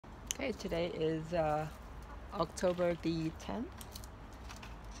Okay, today is October the 10th,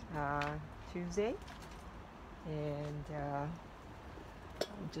 Tuesday, and I'm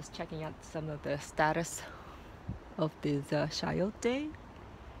just checking out some of the status of this Child Day.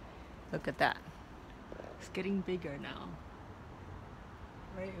 Look at that. It's getting bigger now.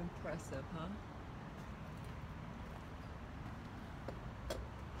 Very impressive, huh?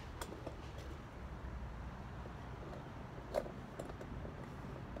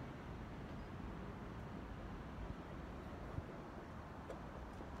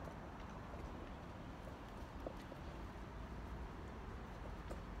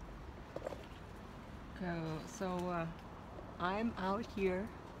 So I'm out here.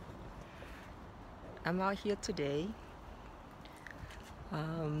 I'm out here today,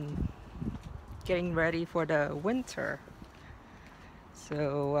 um, getting ready for the winter.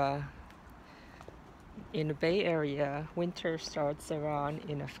 So in the Bay Area, winter starts around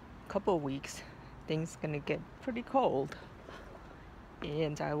in a couple weeks. Things gonna get pretty cold,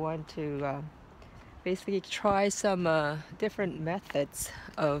 and I want to basically try some different methods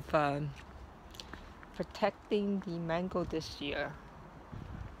of protecting the mango this year.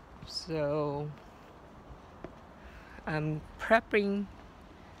 So I'm prepping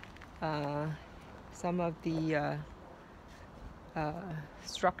some of the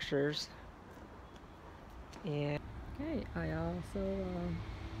structures, and okay, I also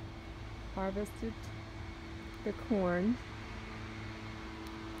harvested the corn,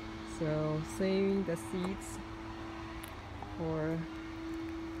 so saving the seeds for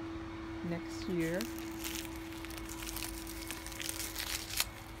next year.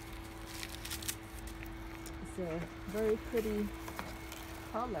 It's a very pretty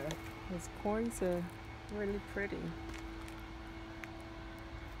color. These corns are really pretty.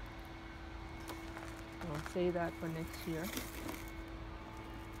 I'll save that for next year.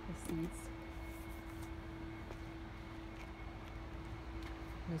 The seeds.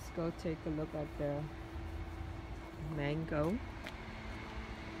 Let's go take a look at the mango.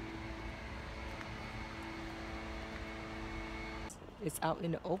 It's out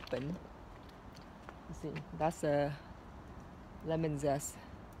in the open. You see, that's a lemon zest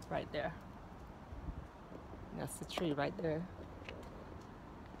right there. That's the tree right there.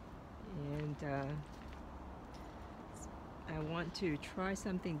 And I want to try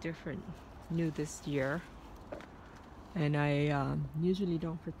something different, new this year. And I usually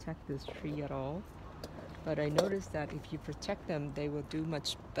don't protect this tree at all. But I noticed that if you protect them, they will do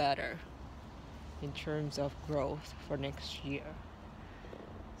much better in terms of growth for next year.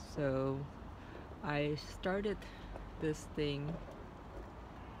 So I started this thing,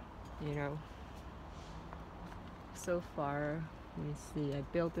 so far. Let me see, I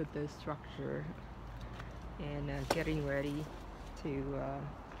built this structure and getting ready to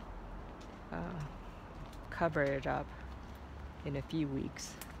cover it up in a few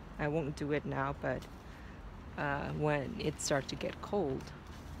weeks. I won't do it now, but when it starts to get cold,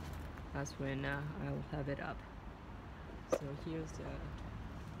 that's when I'll have it up. So here's the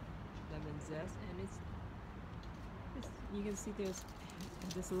lemon zest, and it's you can see there's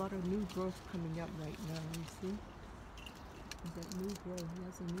a lot of new growth coming up right now. You see, there's that new growth.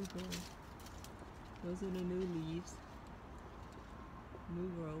 That's a new growth. Those are the new leaves, new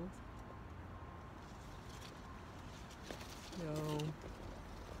growth. So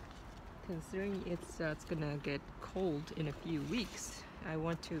considering it's gonna get cold in a few weeks, I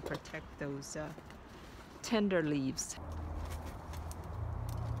want to protect those tender leaves.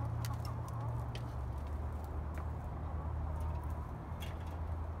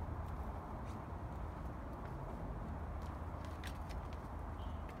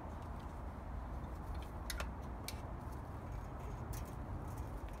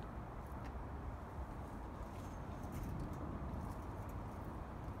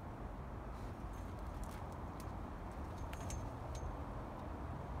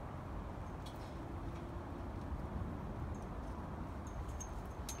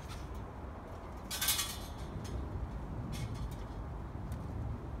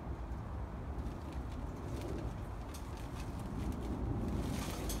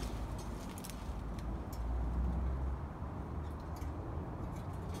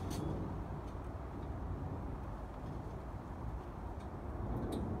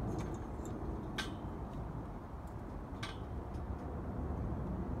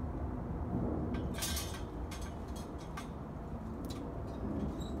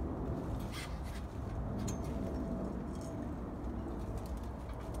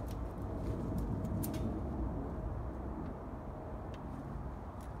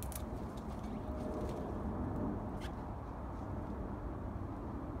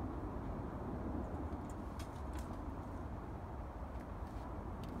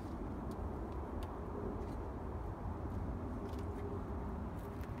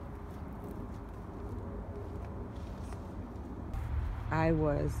 I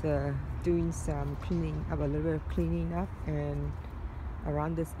was doing some cleaning up, a little bit of cleaning up and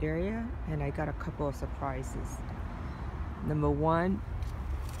around this area, and I got a couple of surprises. Number one,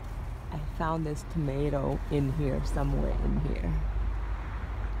 I found this tomato in here, somewhere in here.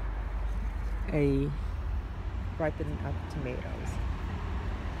 A ripened up tomatoes.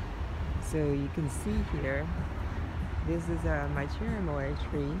 So you can see here, this is my Cherimoya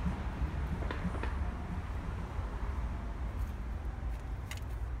tree.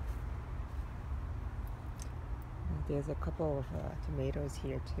 There's a couple of tomatoes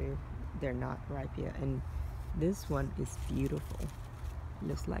here too. They're not ripe yet, and this one is beautiful.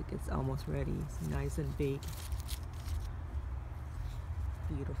 Looks like it's almost ready. It's nice and big.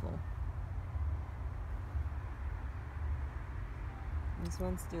 Beautiful. This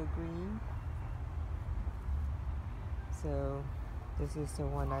one's still green. So this is the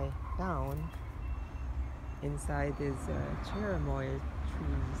one I found inside these Cherimoya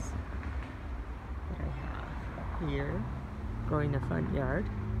trees that I have here growing in the front yard.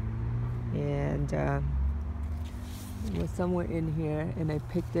 And it was somewhere in here, and I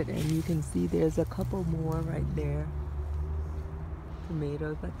picked it, and you can see there's a couple more right there.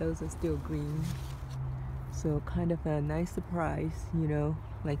 Tomatoes, but those are still green. So kind of a nice surprise, you know,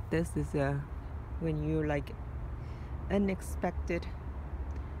 like this is when you're like unexpected,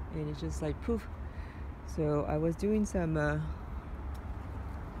 and it's just like poof. So I was doing some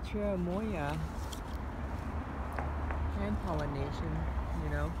Cherimoya hand pollination, you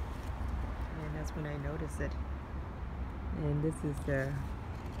know, and that's when I noticed it. And this is the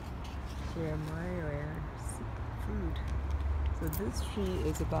Cherimoya fruit. So this tree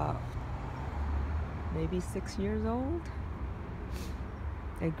is about maybe 6 years old.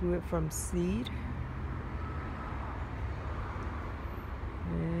 I grew it from seed.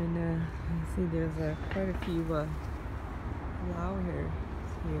 And you see there's quite a few flowers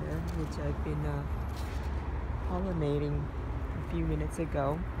here, which I've been pollinating a few minutes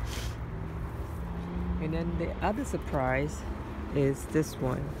ago. And then the other surprise is this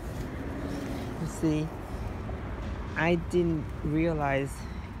one. You see, I didn't realize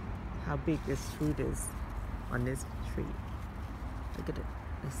how big this fruit is on this tree. Look at it,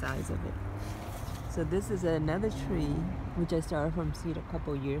 the size of it. So this is another tree which I started from seed a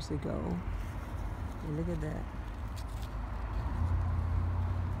couple years ago. And look at that.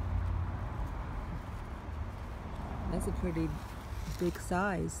 That's a pretty big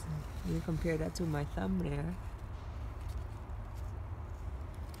size. You compare that to my thumb there.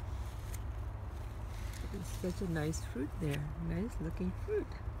 It's such a nice fruit there. Nice looking fruit.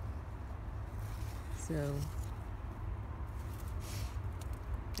 So,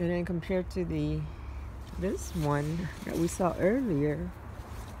 and then compared to this one that we saw earlier,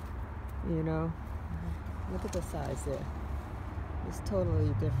 you know, look at the size there. It's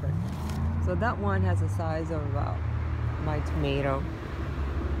totally different. So that one has a size of about my tomato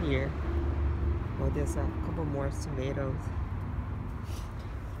here. Well, there's a couple more tomatoes.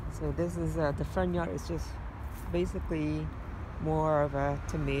 So this is the front yard is just basically more of a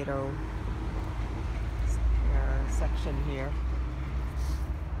tomato section here,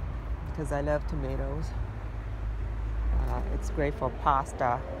 because I love tomatoes. It's great for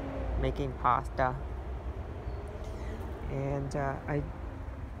pasta, making pasta. And I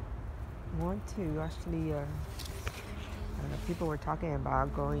want to actually, people were talking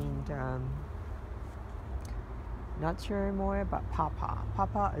about going, not Cherimoya, but pawpaw.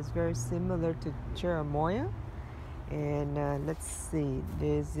 Pawpaw is very similar to Cherimoya. And let's see,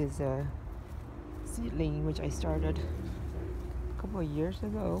 this is a seedling which I started a couple of years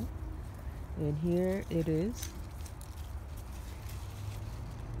ago. And here it is.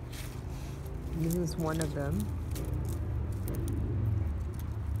 This is one of them.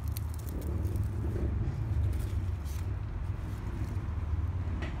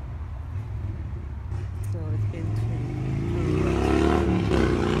 So it's been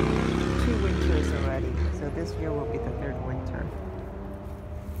two winters already. So this year will be the third winter.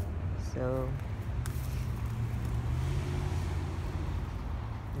 So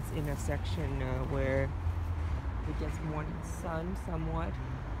it's in a section where it gets morning sun somewhat,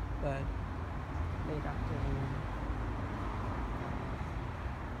 but late afternoon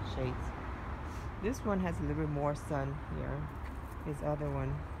shades. This one has a little bit more sun here. This other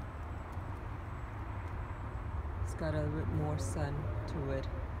one, it's got a little bit more sun to it.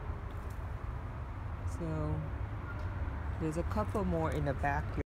 So there's a couple more in the back here.